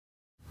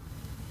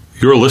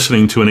You're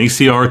listening to an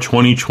ACR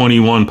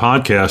 2021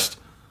 podcast,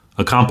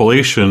 a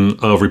compilation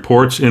of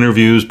reports,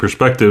 interviews,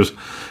 perspectives,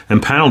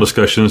 and panel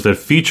discussions that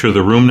feature the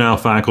RheumNow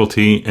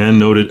faculty and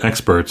noted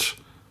experts.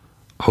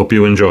 Hope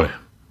you enjoy.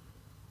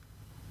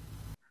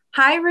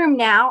 Hi,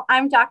 RheumNow.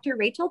 I'm Dr.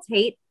 Rachel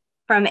Tate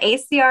from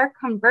ACR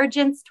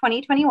Convergence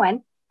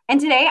 2021,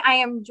 and today I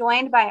am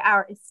joined by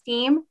our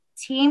esteemed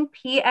Team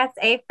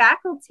PSA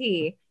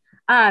faculty.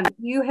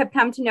 You have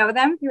come to know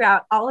them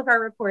throughout all of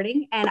our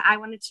reporting, and I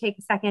wanted to take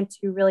a second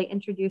to really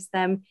introduce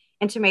them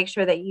and to make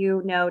sure that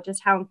you know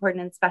just how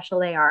important and special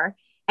they are.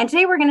 And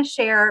today we're going to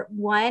share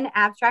one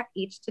abstract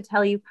each to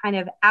tell you kind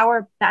of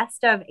our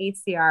best of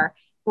ACR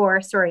for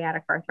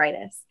psoriatic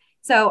arthritis.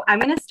 So I'm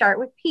going to start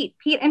with Pete.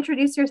 Pete,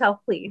 introduce yourself,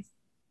 please.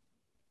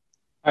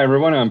 Hi,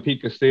 everyone. I'm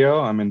Pete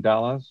Castillo. I'm in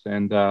Dallas,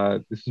 and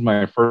this is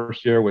my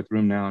first year with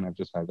RheumNow, and I've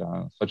just had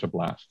such a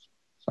blast.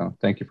 So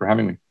thank you for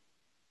having me.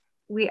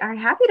 We are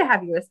happy to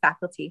have you as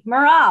faculty.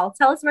 Maral,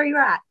 tell us where you're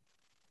at.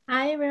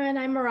 Hi, everyone.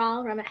 I'm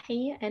Maral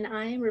Ramahi, and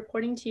I'm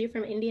reporting to you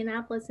from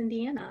Indianapolis,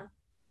 Indiana.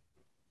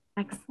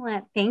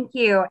 Excellent. Thank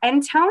you.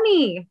 And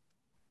Tony.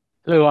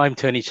 Hello, I'm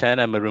Tony Chen.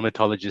 I'm a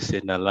rheumatologist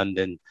in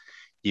London,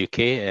 UK,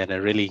 and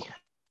I'm really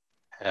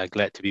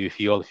glad to be with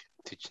you all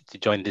to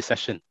join this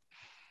session.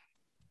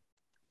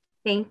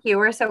 Thank you.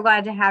 We're so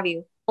glad to have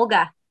you.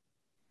 Olga.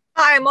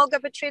 Hi, I'm Olga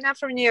Petrina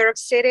from New York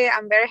City.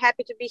 I'm very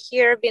happy to be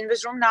here, been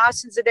with RheumNow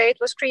since the day it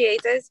was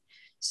created.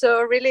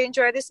 So really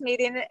enjoy this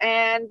meeting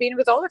and being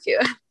with all of you.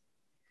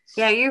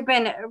 Yeah, you've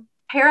been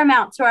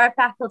paramount to our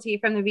faculty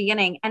from the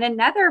beginning. And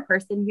another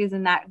person who's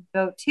in that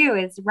boat too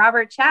is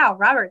Robert Chow.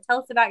 Robert,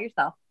 tell us about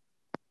yourself.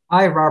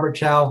 Hi, Robert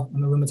Chow.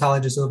 I'm a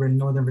rheumatologist over in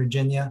Northern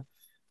Virginia.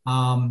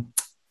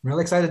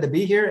 Really excited to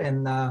be here,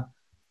 and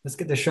let's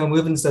get the show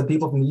moving so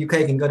people from the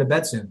UK can go to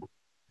bed soon.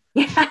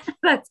 Yeah,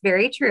 that's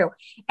very true.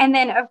 And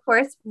then, of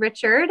course,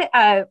 Richard,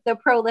 the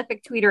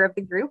prolific tweeter of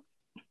the group.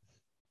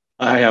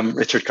 I am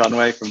Richard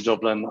Conway from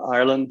Dublin,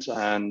 Ireland.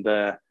 And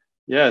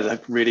yeah, a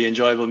really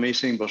enjoyable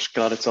meeting, but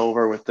glad it's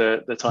over with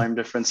the time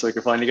difference so we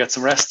can finally get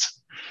some rest.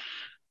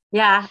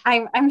 Yeah,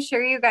 I'm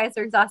sure you guys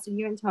are exhausted.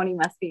 You and Tony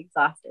must be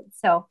exhausted.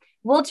 So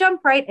we'll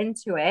jump right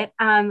into it.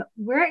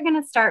 We're going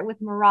to start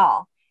with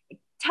Maral.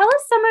 Tell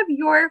us some of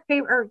your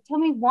favorite, or tell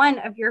me one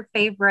of your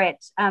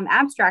favorite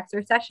abstracts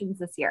or sessions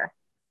this year.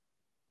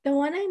 The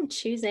one I'm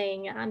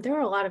choosing, there are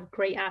a lot of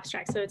great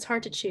abstracts, so it's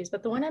hard to choose,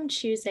 but the one I'm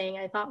choosing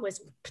I thought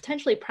was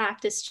potentially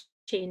practice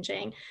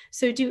changing.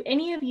 So do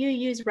any of you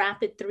use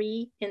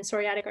RAPID-3 in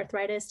psoriatic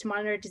arthritis to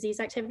monitor disease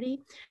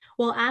activity?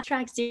 Well,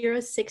 abstract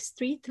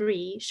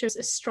 0633 shows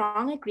a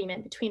strong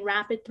agreement between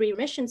RAPID-3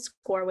 remission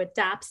score with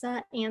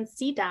DAPSA and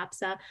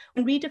CDAPSA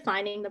when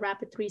redefining the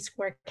RAPID-3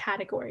 score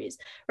categories.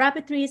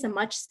 RAPID-3 is a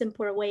much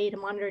simpler way to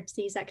monitor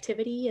disease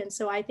activity, and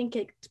so I think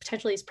it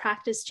potentially is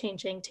practice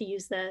changing to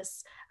use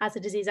this as a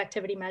disease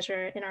activity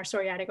measure in our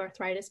psoriatic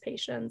arthritis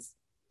patients.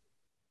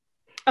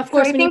 Of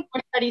course, we need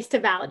more studies to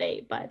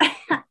validate, but...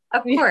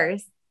 Of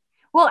course.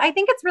 Well, I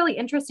think it's really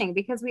interesting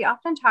because we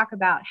often talk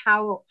about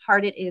how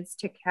hard it is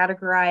to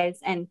categorize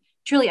and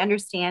truly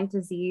understand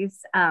disease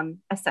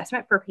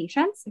assessment for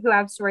patients who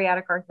have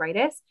psoriatic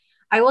arthritis.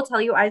 I will tell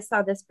you, I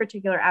saw this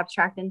particular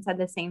abstract and said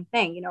the same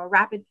thing. You know,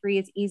 RAPID-3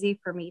 is easy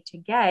for me to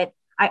get.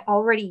 I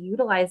already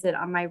utilize it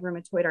on my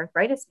rheumatoid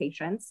arthritis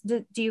patients.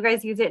 Do you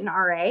guys use it in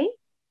RA?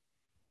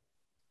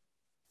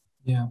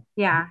 Yeah.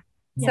 Yeah.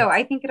 Yes. So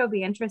I think it'll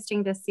be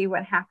interesting to see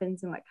what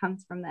happens and what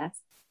comes from this.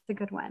 It's a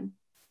good one.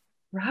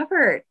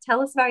 Robert, tell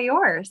us about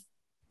yours.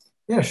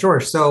 Yeah, sure.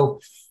 So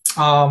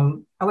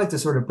I like to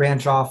sort of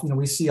branch off. You know,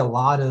 we see a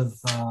lot of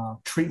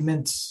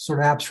treatment sort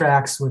of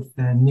abstracts with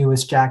the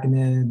newest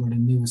Jakafinib or the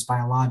newest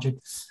biologic.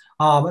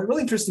 A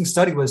really interesting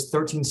study was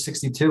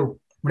 1362,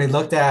 when they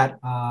looked at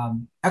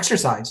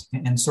exercise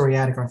and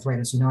psoriatic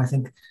arthritis. You know, I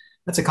think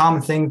that's a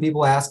common thing.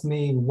 People ask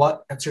me,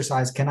 what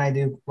exercise can I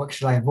do? What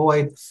should I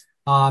avoid?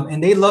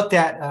 And they looked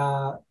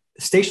at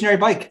stationary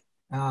bike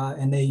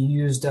and they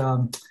used...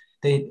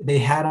 They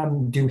had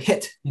them do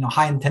HIIT, you know,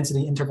 high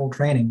intensity interval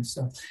training.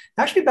 So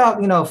actually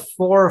about,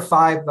 4 or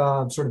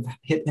 5 sort of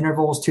HIIT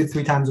intervals 2 to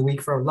 3 times a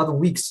week for 11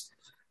 weeks.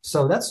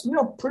 So that's,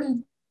 pretty,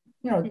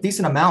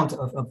 decent amount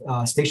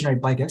of stationary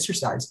bike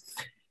exercise.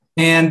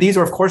 And these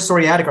are, of course,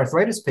 psoriatic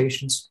arthritis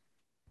patients.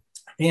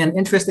 And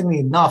interestingly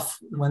enough,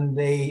 when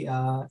they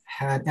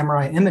had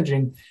MRI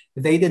imaging,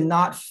 they did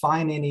not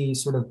find any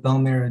sort of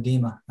bone marrow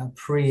edema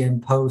pre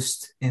and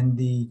post in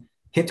the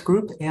HIIT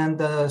group and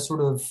the sort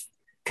of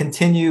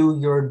continue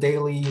your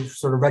daily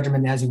sort of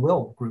regimen as you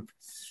will group,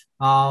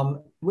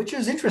 which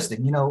is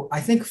interesting. I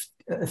think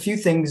a few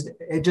things,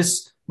 it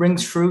just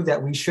rings true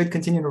that we should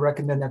continue to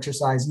recommend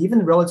exercise,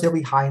 even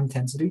relatively high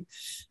intensity.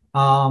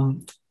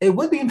 It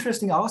would be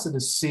interesting also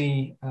to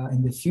see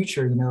in the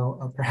future,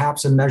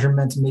 perhaps a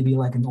measurement, maybe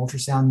like an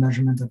ultrasound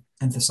measurement of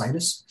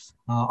enthesitis.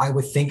 I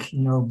would think,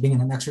 being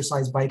in an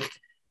exercise bike,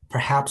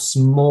 perhaps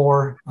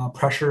more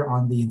pressure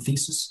on the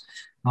enthesis.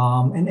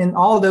 And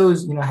all of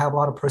those, have a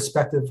lot of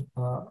prospective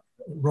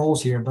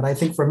roles here. But I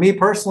think for me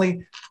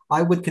personally,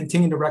 I would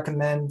continue to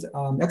recommend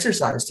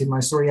exercise to my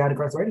psoriatic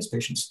arthritis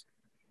patients.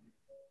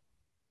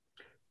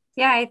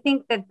 Yeah, I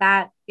think that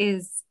that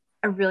is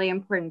a really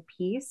important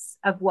piece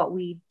of what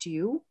we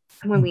do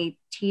when we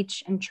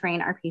teach and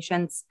train our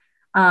patients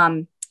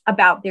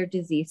about their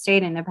disease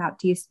state and about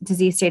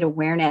disease state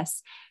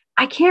awareness.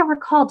 I can't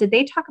recall, did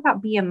they talk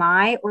about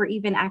BMI or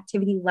even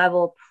activity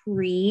level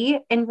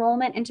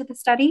pre-enrollment into the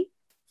study?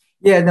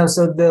 Yeah, no.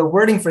 So the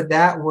wording for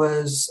that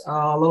was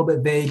a little bit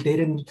vague. They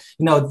didn't,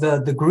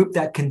 the group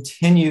that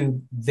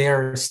continued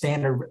their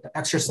standard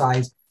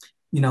exercise,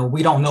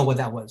 we don't know what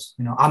that was.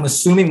 I'm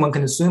assuming one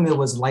can assume it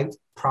was light,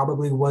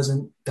 probably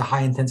wasn't the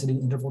high intensity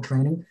interval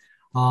training.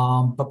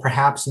 But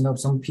perhaps,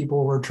 some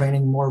people were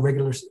training more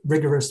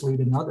rigorously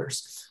than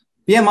others.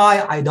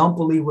 BMI, I don't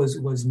believe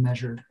was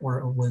measured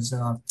or was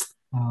a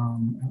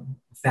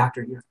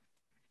factor here.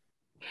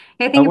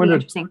 I think it'd be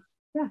interesting.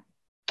 Yeah.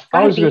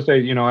 I was going to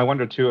say, I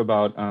wonder too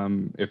about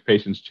if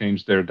patients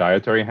change their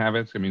dietary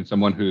habits. I mean,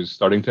 someone who's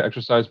starting to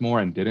exercise more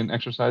and didn't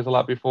exercise a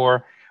lot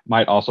before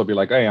might also be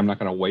like, hey, I'm not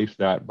going to waste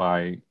that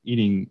by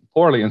eating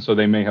poorly. And so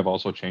they may have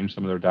also changed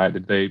some of their diet.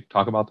 Did they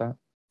talk about that?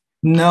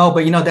 No,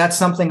 but that's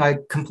something I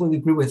completely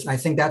agree with. I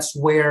think that's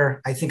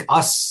where I think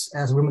us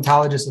as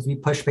rheumatologists, if we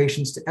push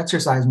patients to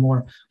exercise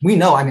more,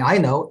 I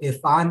know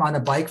if I'm on a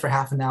bike for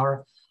half an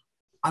hour,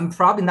 I'm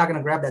probably not going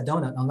to grab that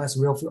donut unless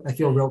I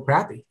feel real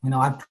crappy.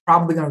 I'm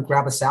probably going to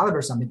grab a salad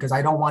or something because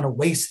I don't want to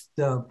waste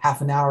the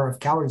half an hour of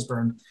calories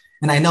burned.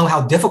 And I know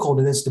how difficult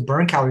it is to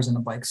burn calories on a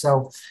bike.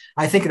 So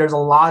I think there's a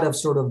lot of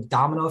sort of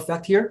domino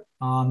effect here.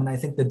 And I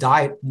think the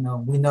diet,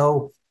 we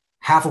know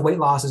half of weight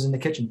loss is in the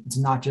kitchen. It's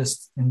not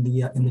just in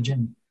the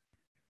gym.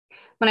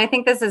 When I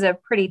think this is a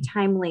pretty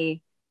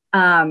timely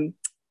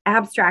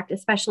abstract,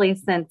 especially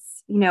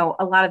since,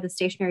 a lot of the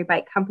stationary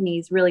bike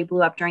companies really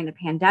blew up during the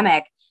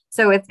pandemic.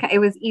 So it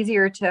was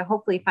easier to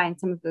hopefully find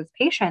some of those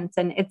patients,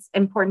 and it's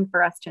important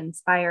for us to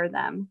inspire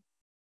them.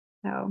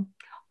 So,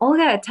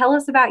 Olga, tell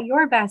us about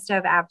your best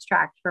of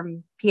abstract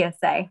from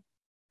PSA.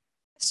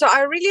 So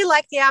I really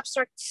like the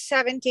abstract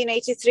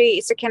 1783.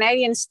 It's a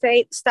Canadian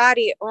state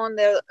study on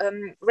the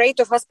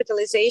rate of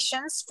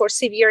hospitalizations for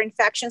severe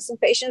infections in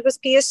patients with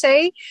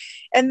PSA.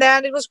 And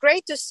then it was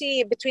great to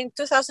see between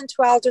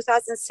 2012,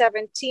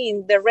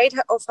 2017, the rate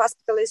of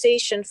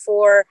hospitalization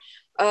for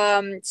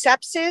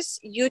sepsis,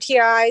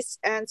 UTIs,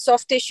 and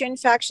soft tissue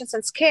infections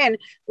and skin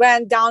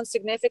went down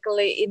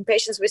significantly in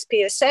patients with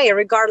PSA,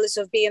 regardless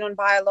of being on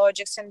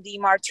biologics and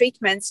DMARD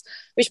treatments,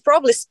 which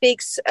probably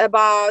speaks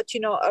about,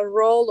 a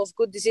role of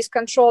good disease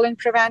control in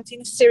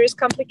preventing serious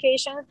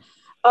complications.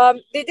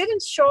 They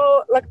didn't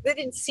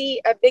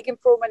see a big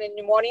improvement in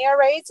pneumonia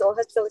rates or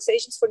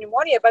hospitalizations for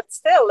pneumonia, but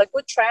still a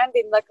good trend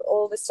in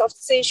all the soft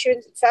tissue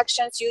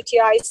infections,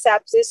 UTIs,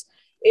 sepsis,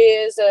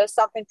 is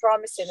something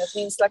promising. It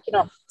means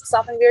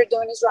something we're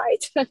doing is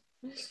right.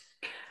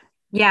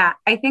 Yeah,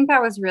 I think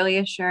that was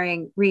really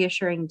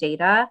reassuring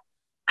data.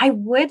 I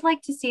would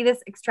like to see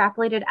this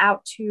extrapolated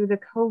out to the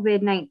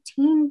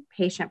COVID-19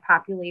 patient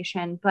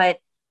population. But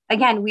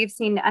again, we've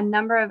seen a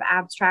number of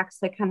abstracts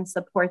that kind of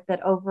support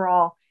that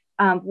overall.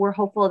 We're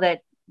hopeful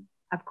that,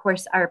 of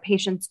course, our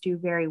patients do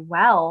very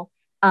well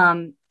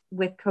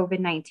with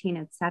COVID-19,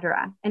 et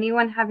cetera.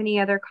 Anyone have any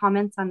other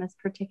comments on this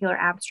particular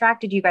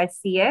abstract? Did you guys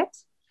see it?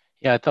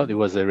 Yeah, I thought it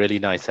was a really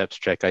nice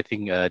abstract. I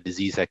think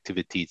disease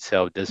activity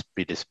itself does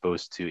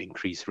predispose to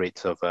increased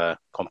rates of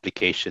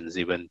complications,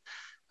 even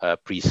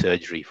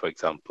pre-surgery, for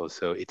example.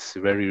 So it's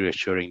very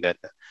reassuring that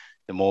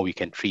the more we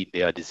can treat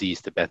their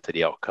disease, the better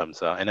the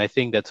outcomes are. And I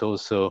think that's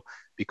also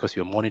because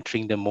we're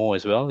monitoring them more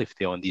as well if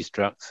they're on these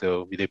drugs.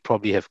 So they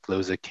probably have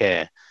closer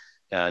care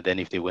than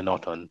if they were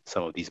not on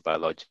some of these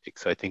biologics.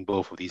 So I think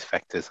both of these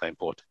factors are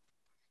important.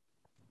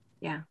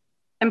 Yeah,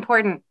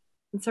 important.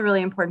 It's a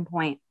really important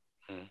point.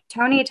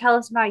 Tony, tell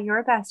us about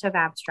your best of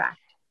abstract.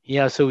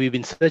 Yeah, so we've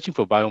been searching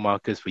for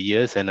biomarkers for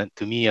years. And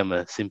to me, I'm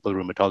a simple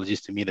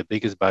rheumatologist. To me, the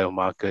biggest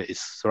biomarker is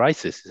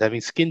psoriasis, is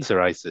having skin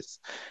psoriasis.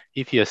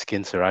 If you have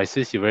skin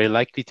psoriasis, you're very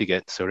likely to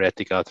get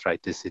psoriatic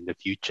arthritis in the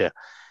future.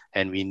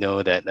 And we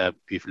know that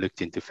we've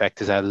looked into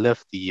factors. I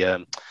love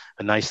a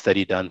nice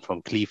study done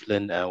from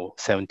Cleveland,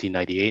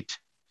 1798,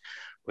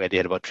 where they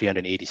had about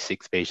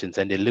 386 patients.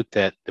 And they looked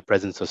at the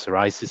presence of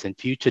psoriasis and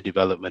future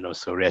development of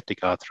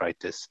psoriatic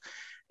arthritis.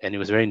 And it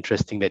was very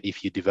interesting that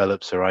if you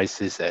develop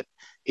psoriasis at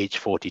age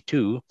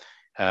 42,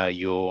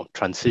 your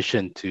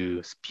transition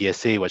to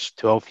PSA was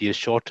 12 years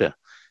shorter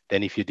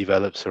than if you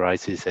develop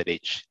psoriasis at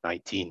age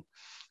 19.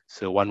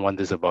 So one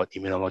wonders about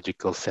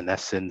immunological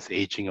senescence,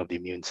 aging of the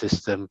immune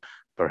system,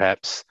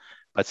 perhaps.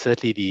 But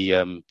certainly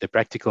the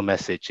practical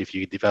message, if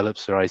you develop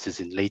psoriasis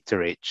in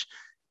later age,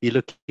 be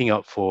looking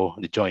out for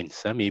the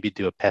joints. Maybe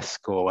do a PES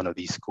score, one of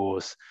these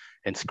scores,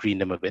 and screen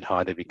them a bit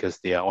harder because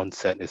their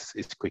onset is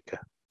quicker.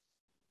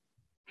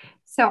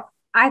 So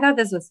I thought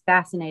this was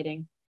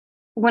fascinating.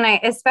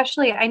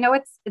 I know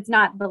it's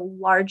not the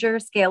larger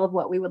scale of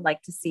what we would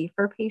like to see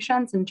for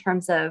patients in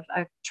terms of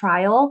a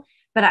trial,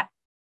 but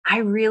I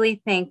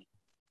really think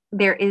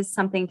there is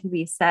something to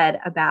be said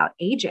about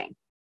aging.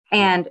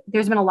 And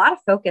there's been a lot of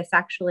focus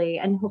actually,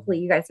 and hopefully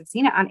you guys have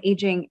seen it on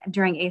aging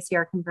during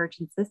ACR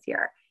Convergence this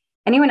year.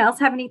 Anyone else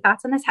have any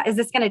thoughts on this? Is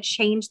this going to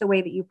change the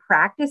way that you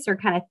practice or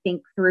kind of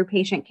think through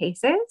patient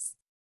cases?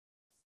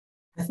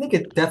 I think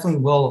it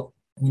definitely will,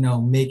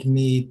 make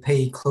me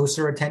pay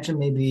closer attention,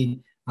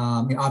 maybe,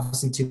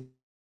 obviously to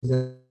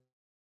the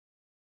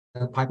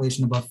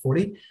population above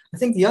 40. I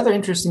think the other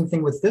interesting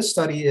thing with this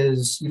study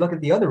is you look at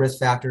the other risk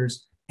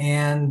factors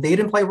and they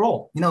didn't play a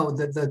role.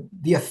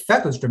 The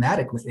effect was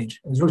dramatic with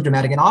age. It was really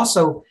dramatic. And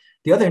also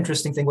the other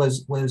interesting thing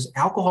was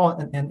alcohol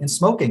and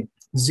smoking,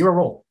 zero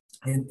role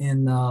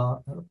in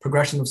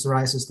progression of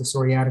psoriasis to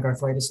psoriatic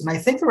arthritis. And I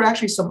think there were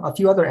actually a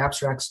few other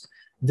abstracts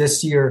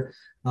this year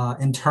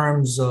in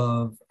terms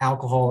of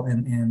alcohol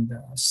and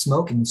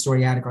smoking,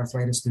 psoriatic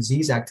arthritis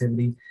disease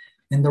activity.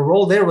 And the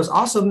role there was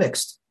also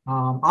mixed.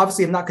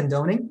 Obviously, I'm not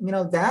condoning,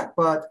 that,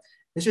 but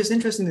it's just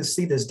interesting to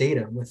see this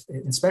data with,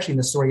 especially in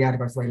the psoriatic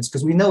arthritis,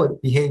 because we know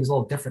it behaves a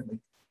little differently.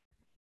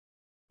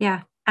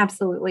 Yeah,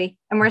 absolutely.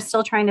 And we're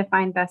still trying to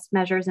find best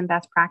measures and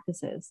best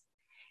practices.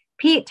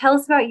 Pete, tell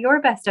us about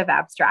your best of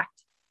abstract.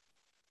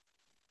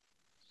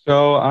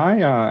 So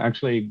I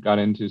actually got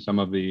into some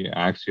of the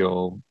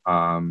axial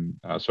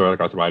psoriatic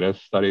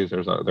arthritis studies.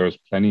 There's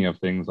plenty of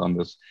things on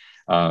this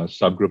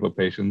subgroup of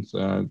patients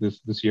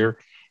this year.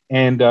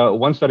 And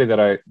one study that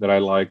I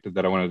liked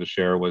that I wanted to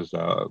share was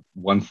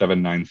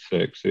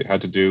 1796. It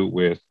had to do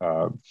with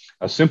a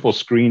simple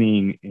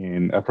screening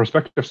in a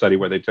prospective study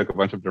where they took a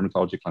bunch of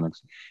dermatology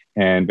clinics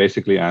and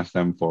basically asked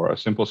them for a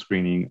simple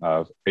screening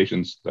of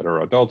patients that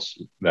are adults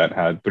that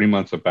had 3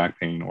 months of back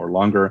pain or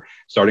longer,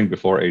 starting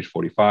before age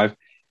 45,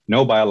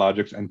 no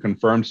biologics, and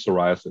confirmed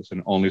psoriasis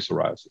and only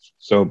psoriasis.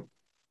 So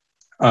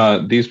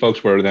these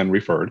folks were then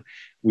referred.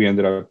 We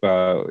ended up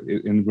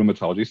in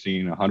rheumatology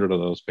seeing 100 of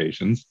those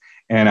patients.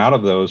 And out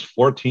of those,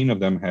 14 of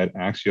them had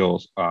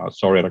axial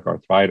psoriatic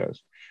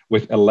arthritis,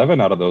 with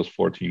 11 out of those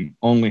 14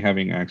 only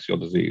having axial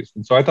disease.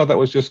 And so I thought that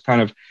was just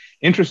kind of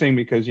interesting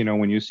because,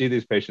 when you see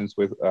these patients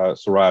with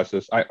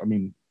psoriasis,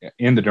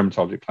 in the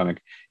dermatology clinic,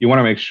 you want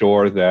to make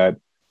sure that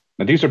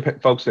these are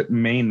folks that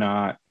may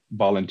not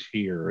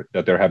volunteer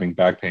that they're having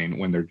back pain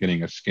when they're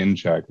getting a skin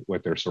check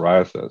with their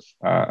psoriasis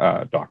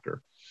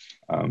doctor.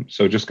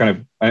 So just kind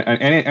of,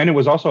 and it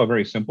was also a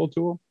very simple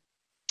tool.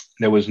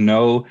 There was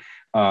no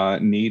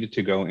need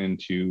to go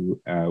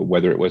into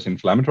whether it was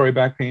inflammatory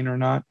back pain or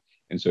not.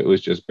 And so it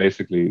was just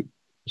basically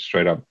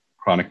straight up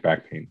chronic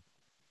back pain.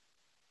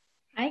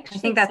 I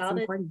think that's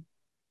important.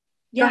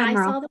 Yeah, I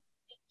saw that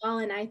as well,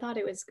 and I thought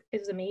it was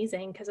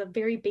amazing because a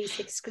very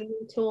basic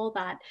screening tool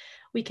that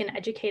we can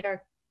educate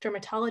our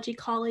dermatology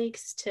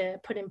colleagues to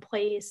put in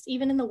place,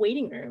 even in the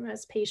waiting room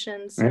as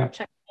patients are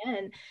checking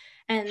in,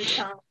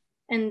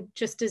 and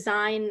just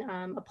design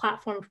a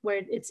platform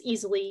where it's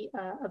easily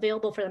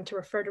available for them to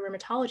refer to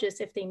rheumatologists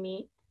if they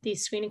meet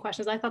these screening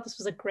questions. I thought this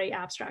was a great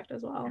abstract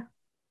as well.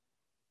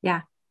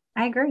 Yeah,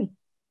 I agree.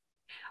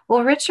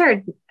 Well,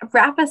 Richard,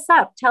 wrap us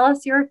up. Tell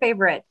us your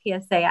favorite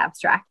PSA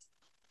abstract.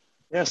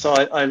 Yeah, so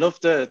I love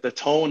the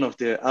tone of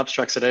the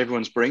abstracts that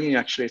everyone's bringing.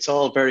 Actually, it's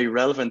all very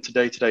relevant to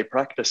day-to-day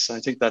practice. I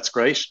think that's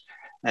great.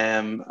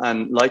 And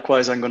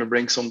likewise, I'm going to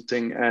bring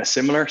something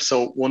similar.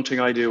 So one thing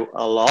I do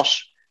a lot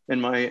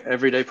in my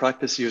everyday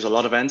practice, use a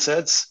lot of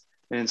NSAIDs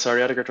in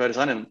psoriatic arthritis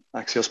and in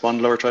axial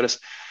spondyloarthritis.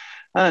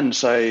 And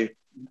I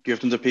give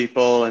them to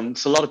people. And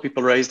so a lot of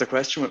people raise the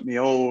question with me,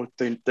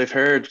 they've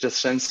heard that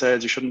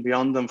NSAIDs, you shouldn't be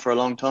on them for a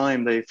long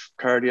time. They've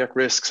cardiac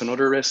risks and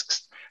other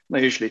risks. And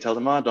I usually tell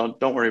them,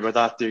 don't worry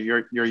about that.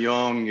 You're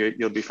young,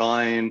 you'll be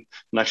fine.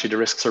 And actually the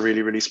risks are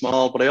really, really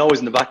small. But I always,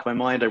 in the back of my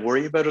mind, I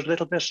worry about it a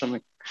little bit. I'm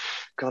like,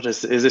 God,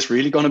 is this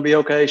really going to be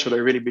okay? Should I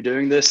really be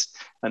doing this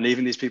and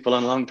leaving these people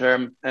on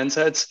long-term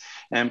NSAIDs?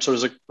 So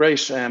there's a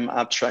great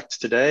abstract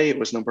today. It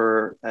was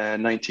number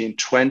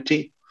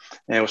 1920.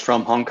 It was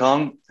from Hong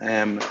Kong.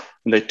 And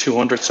they had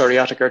 200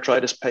 psoriatic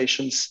arthritis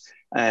patients.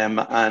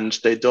 And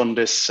they'd done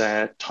this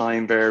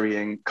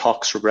time-varying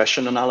Cox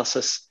regression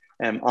analysis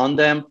on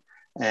them.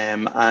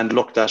 And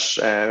looked at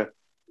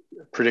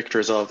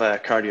predictors of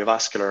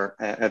cardiovascular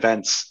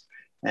events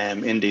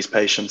in these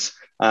patients.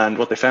 And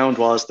what they found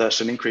was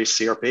that an increased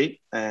CRP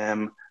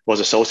was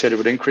associated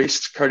with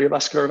increased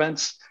cardiovascular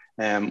events,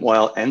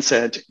 while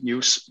NSAID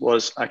use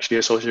was actually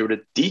associated with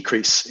a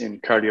decrease in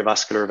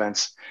cardiovascular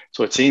events.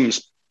 So it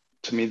seems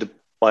to me the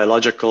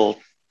biological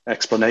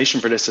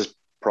explanation for this is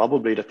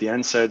probably that the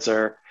NSAIDs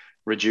are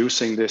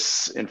reducing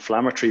this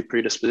inflammatory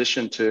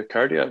predisposition to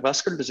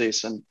cardiovascular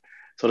disease. And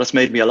so that's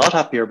made me a lot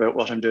happier about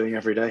what I'm doing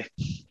every day.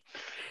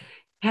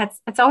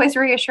 It's always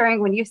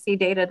reassuring when you see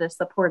data to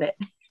support it.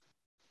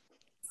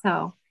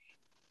 So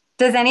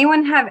does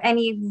anyone have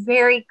any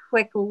very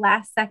quick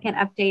last second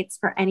updates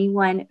for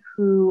anyone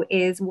who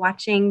is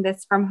watching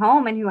this from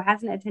home and who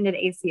hasn't attended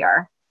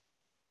ACR?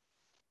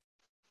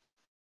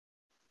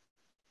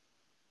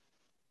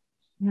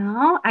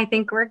 No, I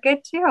think we're good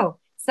too.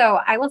 So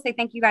I will say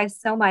thank you guys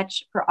so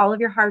much for all of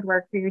your hard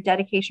work, for your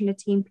dedication to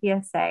Team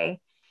PSA.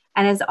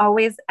 And as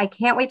always, I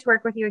can't wait to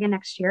work with you again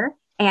next year.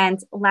 And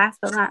last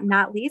but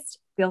not least,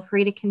 feel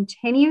free to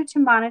continue to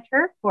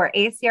monitor for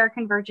ACR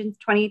Convergence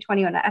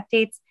 2021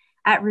 updates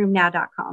at rheumnow.com.